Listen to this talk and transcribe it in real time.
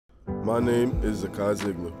My name is Zakai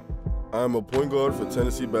Zeigler. I am a point guard for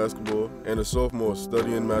Tennessee basketball and a sophomore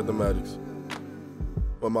studying mathematics.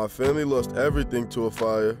 When my family lost everything to a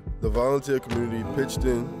fire, the volunteer community pitched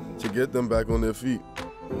in to get them back on their feet.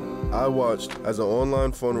 I watched as an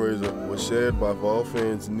online fundraiser was shared by Vol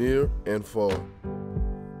fans near and far.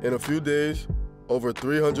 In a few days, over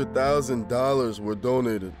 $300,000 were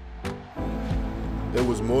donated. It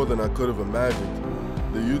was more than I could have imagined.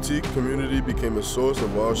 The UT community became a source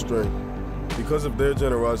of our strength. Because of their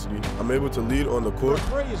generosity, I'm able to lead on the court,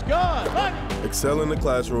 excel in the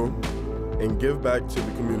classroom, and give back to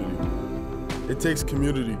the community. It takes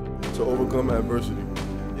community to overcome adversity.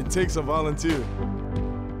 It takes a volunteer